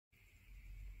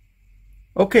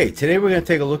Okay, today we're going to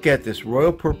take a look at this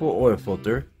Royal Purple oil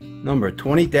filter, number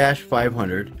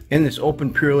 20-500, in this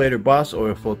open Purolator Boss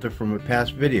oil filter from a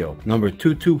past video, number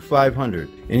 22500.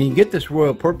 And you can get this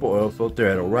Royal Purple oil filter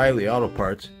at O'Reilly Auto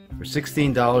Parts for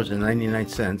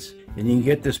 $16.99, and you can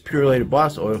get this Purolator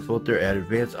Boss oil filter at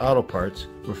Advanced Auto Parts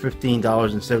for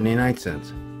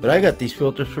 $15.79. But I got these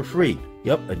filters for free.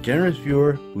 Yep, a generous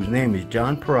viewer whose name is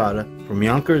John Purolator from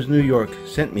Yonkers, New York,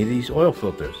 sent me these oil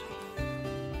filters.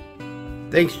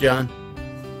 Thanks, John.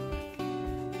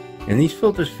 And these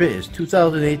filters fit his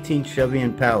 2018 Chevy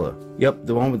Impala. Yep,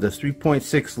 the one with the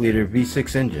 3.6 liter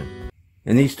V6 engine.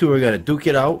 And these two are going to duke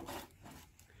it out.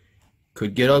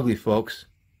 Could get ugly, folks.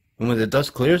 And when the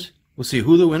dust clears, we'll see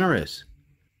who the winner is.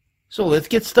 So let's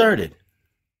get started.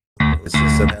 This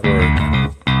is simple.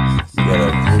 You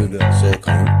gotta glue the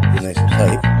silicone, get nice and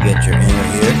tight. Get your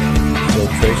inner ear,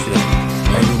 filtration,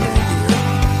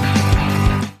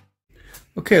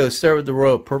 Okay, let's start with the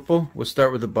Royal Purple. We'll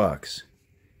start with the box.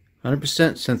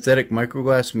 100% synthetic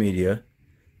microglass media,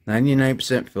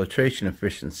 99% filtration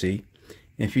efficiency.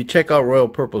 And if you check out Royal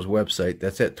Purple's website,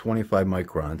 that's at 25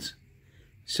 microns.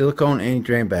 Silicone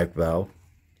anti-drain back valve,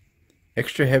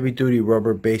 extra heavy duty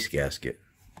rubber base gasket.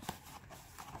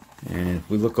 And if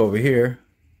we look over here,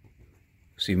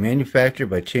 see manufactured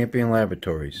by Champion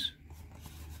Laboratories.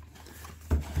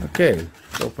 Okay,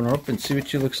 let's open her up and see what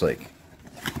she looks like.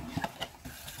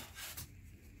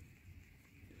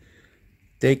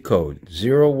 Date code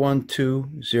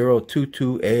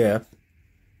 012022AF,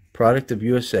 product of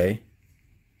USA.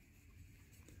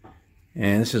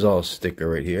 And this is all a sticker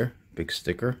right here, big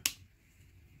sticker.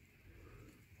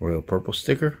 Royal Purple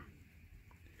sticker.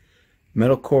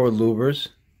 Metal core louvers,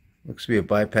 looks to be a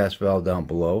bypass valve down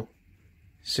below.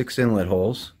 6 inlet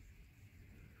holes.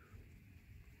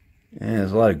 And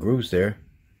there's a lot of grooves there,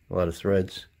 a lot of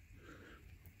threads.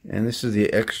 And this is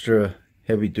the extra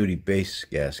heavy duty base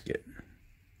gasket.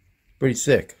 Pretty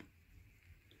thick.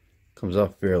 Comes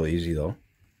off fairly easy though.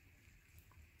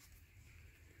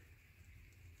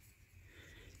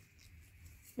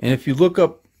 And if you look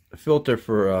up a filter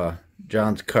for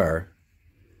John's car,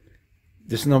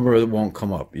 this number won't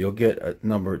come up. You'll get a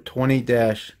number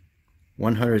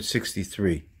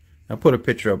 20-163. I'll put a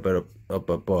picture up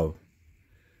above.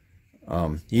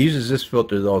 He uses this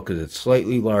filter though because it's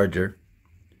slightly larger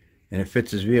and it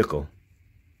fits his vehicle.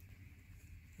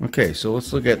 Okay, so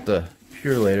let's look at the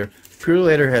Purolator.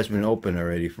 Purolator has been opened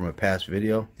already from a past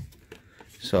video,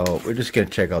 so we're just going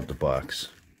to check out the box.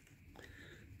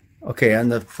 Okay, on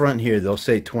the front here they'll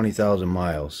say 20,000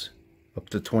 miles, up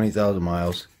to 20,000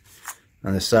 miles.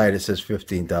 On the side it says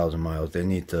 15,000 miles. They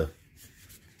need to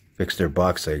fix their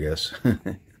box, I guess.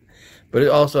 But it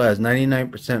also has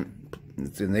 99%,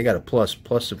 and they got a plus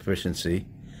efficiency,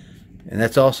 and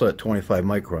that's also at 25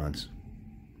 microns.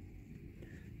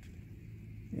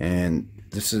 And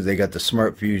this is, they got the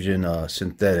Smart Fusion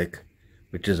synthetic,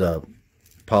 which is a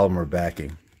polymer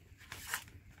backing.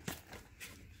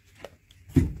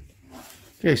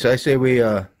 Okay, so I say we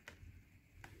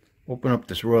open up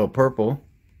this Royal Purple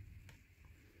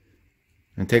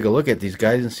and take a look at these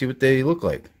guys and see what they look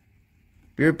like.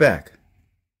 Be right back.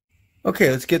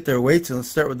 Okay, let's get their weights and let's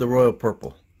start with the Royal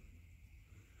Purple.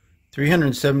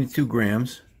 372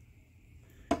 grams.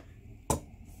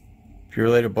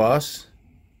 Purolator Boss,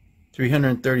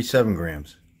 337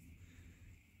 grams.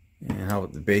 And how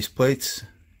about the base plates?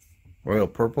 Royal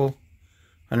Purple,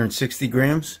 160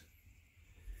 grams.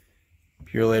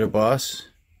 Purolator Boss,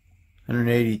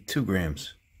 182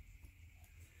 grams.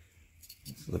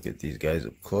 Let's look at these guys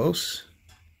up close.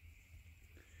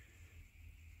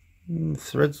 The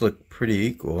threads look pretty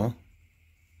equal.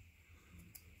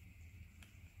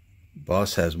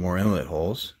 Boss has more inlet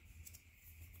holes.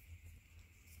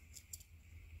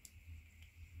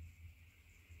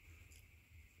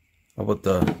 How about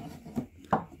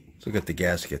let's look at the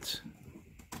gaskets.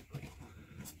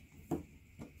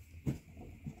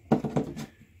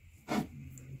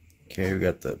 Okay, we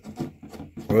got the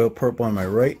Royal Purple on my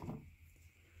right,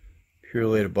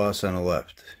 Purolator Boss on the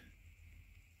left.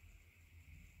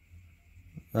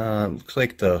 Looks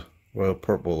like the Royal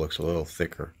Purple looks a little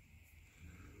thicker.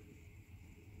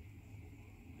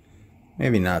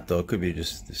 Maybe not though, it could be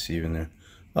just deceiving there.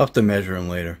 I'll have to measure them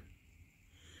later.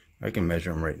 I can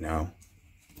measure them right now.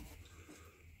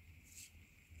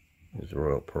 There's the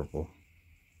Royal Purple.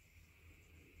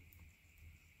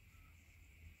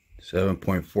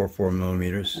 7.44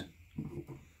 millimeters.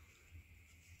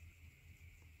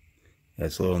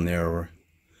 That's a little narrower.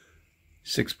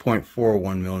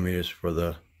 6.41 millimeters for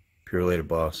the Purolator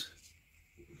Boss.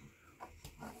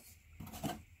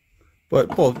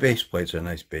 But both base plates are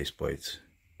nice base plates.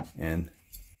 And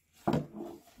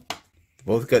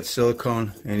Both got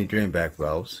silicone anti-drain back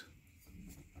valves.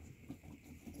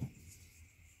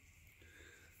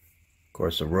 Of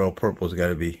course, the royal purple's got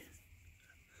to be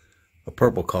a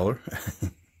purple color.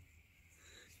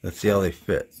 Let's see how they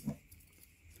fit.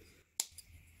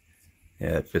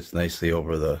 Yeah, it fits nicely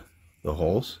over the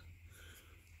holes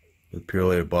with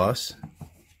Purolator Boss.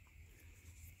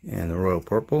 And the royal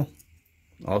purple,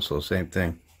 also same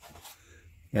thing.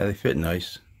 Yeah, they fit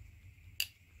nice.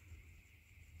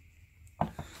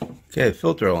 Okay,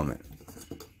 filter element.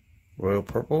 Royal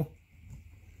purple.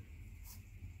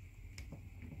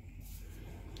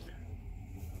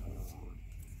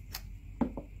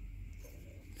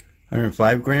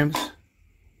 $105 grams.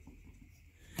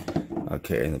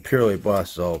 Okay, and the Purolator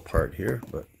Boss is all apart here,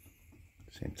 but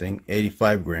same thing.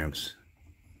 85 grams.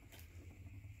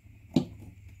 We'll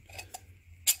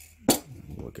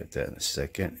look at that in a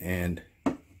second. And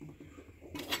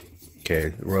okay,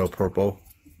 the royal purple,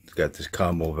 it's got this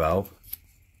combo valve,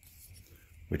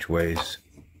 which weighs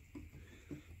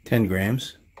 10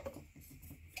 grams.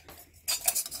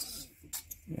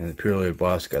 And the Purolator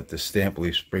Boss got this stamp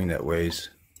leaf spring that weighs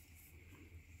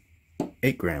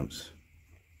 8 grams.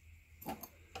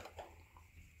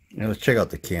 Now let's check out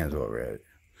the cans while we're at it.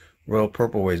 Royal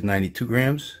purple weighs 92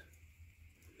 grams.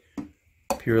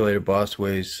 Purolator Boss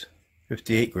weighs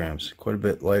 58 grams, quite a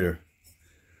bit lighter.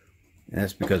 And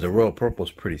that's because the royal purple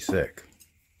is pretty thick.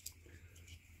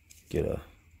 Get a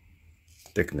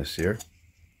thickness here.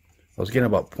 I was getting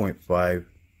about 0.5,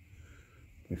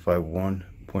 0.51,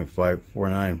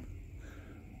 0.549.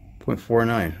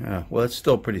 0.49. Well, that's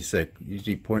still pretty thick.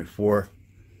 Usually 0.4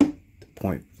 to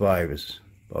 0.5 is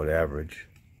about average.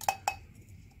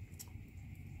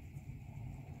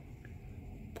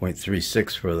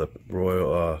 0.36 for the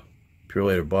Royal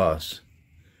Purolator Boss.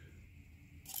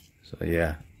 So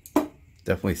yeah,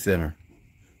 definitely thinner.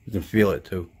 You can feel it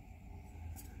too.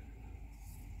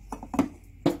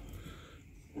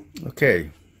 Okay,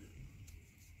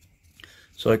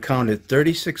 so I counted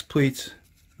 36 pleats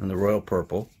on the royal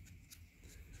purple.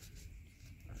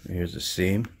 Here's the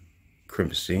seam,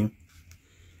 crimp seam.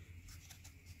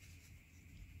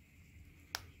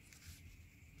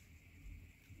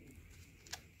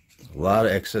 A lot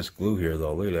of excess glue here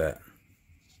though, look at that.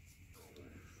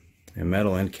 And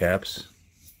metal end caps.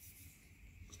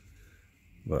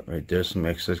 But right there's some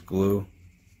excess glue.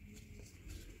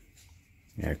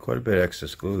 Yeah, quite a bit of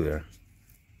excess glue there.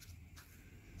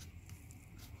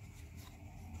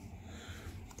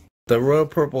 The royal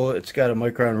purple, it's got a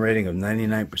micron rating of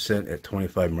 99% at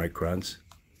 25 microns.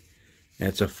 And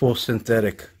it's a full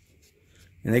synthetic,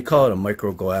 and they call it a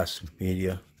micro glass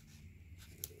media.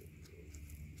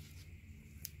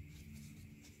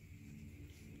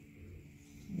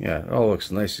 Yeah, it all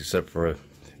looks nice except for,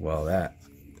 well,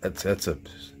 that's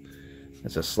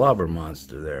a slobber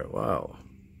monster there. Wow,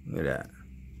 look at that.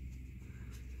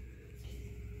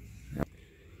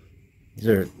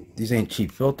 These ain't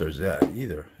cheap filters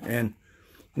either. And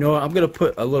you know what, I'm gonna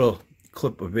put a little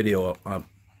clip of video up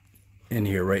in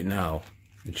here right now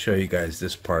and show you guys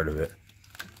this part of it.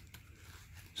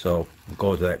 So we'll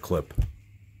go to that clip.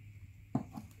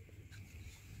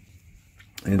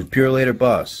 And the Purolator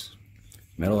Boss,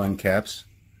 metal end caps,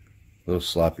 a little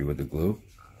sloppy with the glue.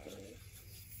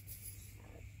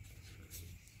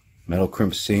 Metal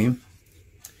crimp seam,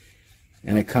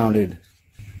 and I counted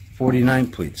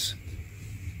 49 pleats.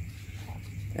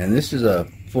 And this is a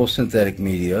full synthetic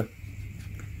media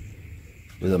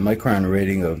with a micron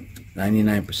rating of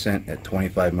 99% at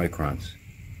 25 microns.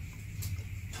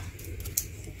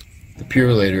 The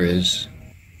Purolator is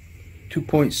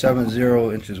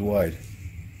 2.70 inches wide.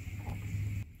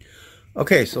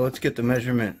 Okay, so let's get the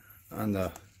measurement on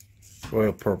the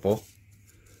royal purple.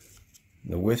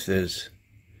 The width is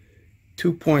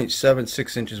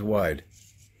 2.76 inches wide.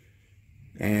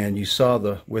 And you saw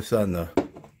the width on the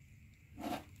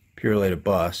Purolator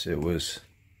Boss, it was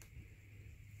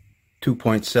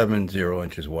 2.70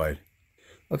 inches wide.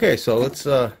 Okay, so let's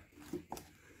get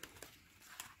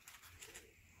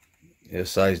a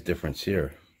size difference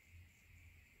here.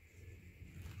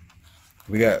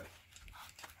 We got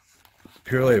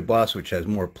Purolator Boss, which has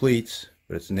more pleats,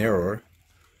 but it's narrower.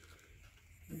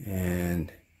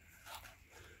 And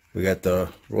we got the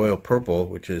royal purple,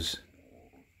 which is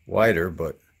wider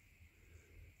but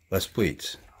less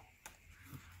pleats.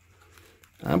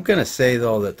 I'm gonna say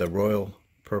though that the royal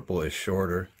purple is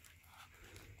shorter.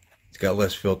 It's got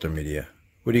less filter media.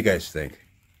 What do you guys think?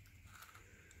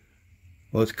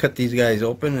 Well, let's cut these guys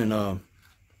open and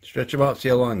stretch them out, see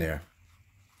how long they are.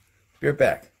 Be right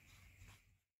back.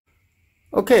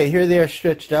 Okay, here they are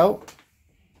stretched out.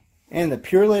 And the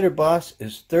Purolator Boss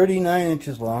is 39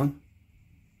 inches long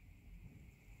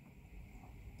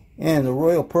And the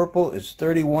Royal Purple is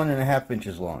 31.5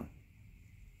 inches long.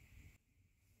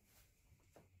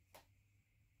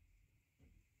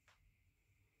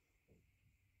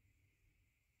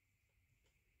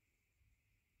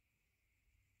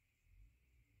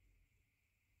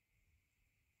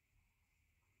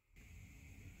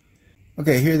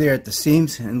 Okay, here they are at the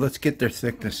seams, and let's get their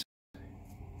thickness.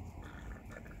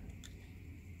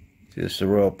 This is the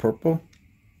Royal Purple,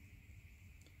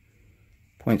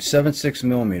 0.76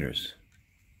 millimeters.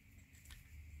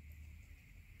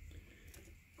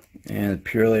 And the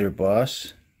Purolator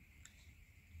Boss,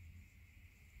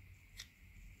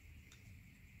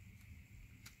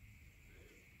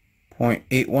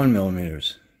 0.81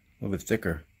 millimeters, a little bit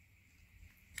thicker.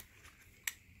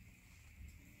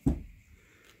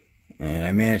 And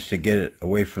I managed to get it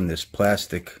away from this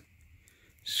plastic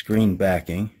screen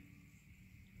backing.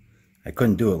 I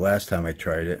couldn't do it last time I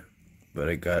tried it, but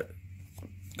I got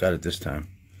it this time.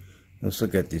 Let's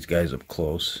look at these guys up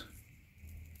close.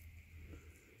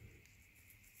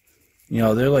 You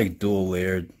know, they're like dual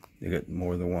layered. They got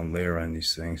more than one layer on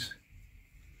these things.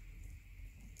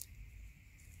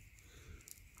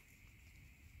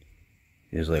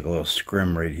 There's like a little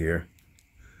scrim right here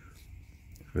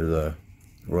for the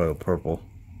Royal Purple.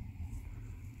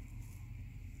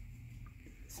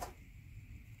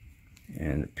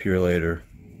 And the Purolator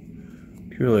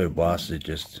Boss is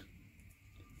just,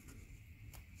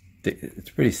 it's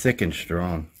pretty thick and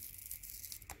strong,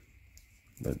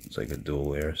 but it's like a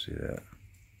dual layer. See that?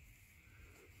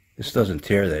 This doesn't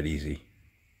tear that easy.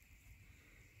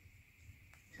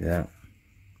 See that?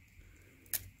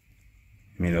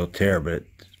 I mean, it'll tear, but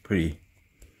it's pretty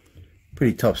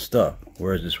tough stuff.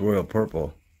 Whereas this Royal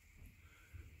Purple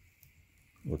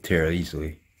will tear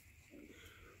easily.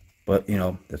 But, you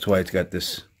know, that's why it's got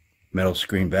this metal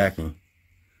screen backing.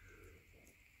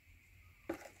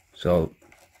 So,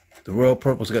 the Royal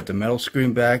Purple's got the metal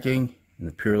screen backing, and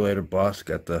the Purolator Boss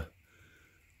got the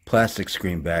plastic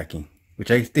screen backing,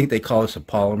 which I think they call this a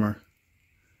polymer.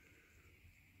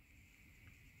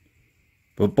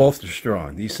 But both are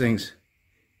strong. These things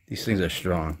are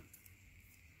strong.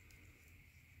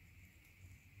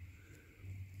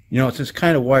 You know, it's this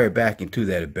kind of wire backing too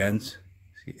that it bends,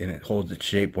 and it holds its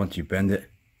shape once you bend it.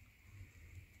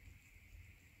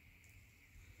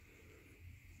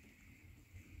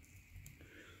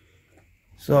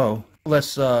 So,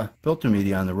 less filter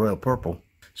media on the Royal Purple.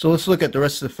 So let's look at the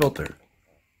rest of the filter.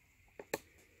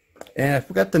 And I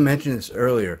forgot to mention this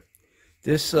earlier.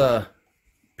 This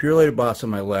Purolator Boss on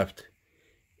my left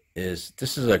this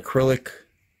is acrylic,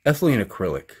 ethylene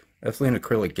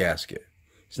acrylic gasket.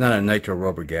 It's not a nitro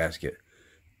rubber gasket.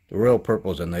 The Royal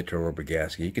Purple is a nitro rubber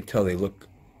gasket. You can tell they look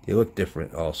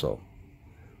different also.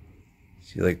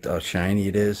 See like how shiny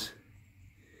it is?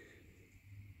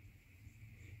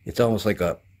 It's almost like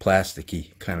a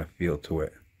plasticky kind of feel to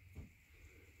it.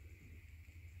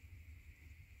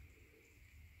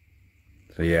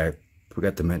 So yeah, I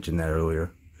forgot to mention that earlier.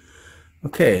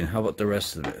 Okay, and how about the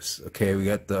rest of this? Okay, we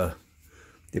got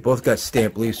they both got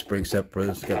stamped leaf spring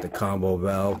separators. Got the combo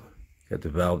valve. Got the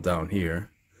valve down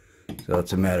here, so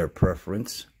it's a matter of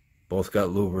preference. Both got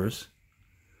louvers.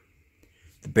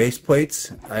 The base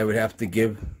plates I'd have to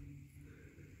give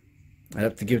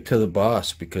to the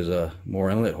Boss because more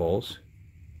inlet holes.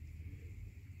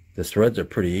 The threads are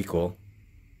pretty equal,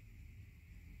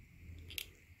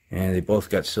 and they both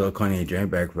got silicone drain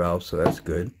back valves, so that's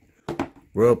good.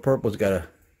 Royal Purple's got a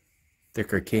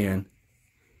thicker can,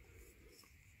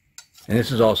 and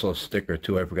this is also a sticker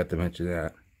too. I forgot to mention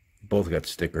that. Both got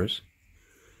stickers.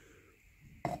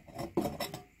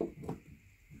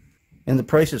 And the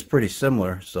price is pretty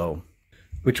similar, so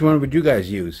which one would you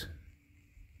guys use?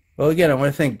 Well, again, I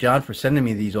want to thank John for sending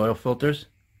me these oil filters.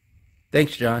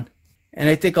 Thanks, John. And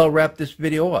I think I'll wrap this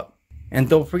video up. And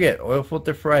don't forget, Oil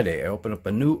Filter Friday. I open up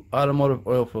a new automotive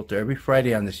oil filter every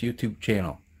Friday on this YouTube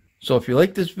channel. So if you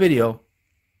like this video,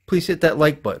 please hit that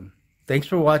like button. Thanks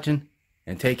for watching,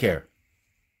 and take care.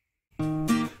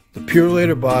 The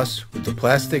Purolator Boss with the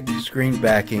plastic screen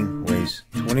backing weighs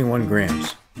 21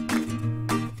 grams.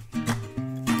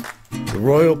 The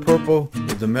Royal Purple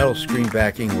with the metal screen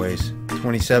backing weighs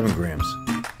 27 grams.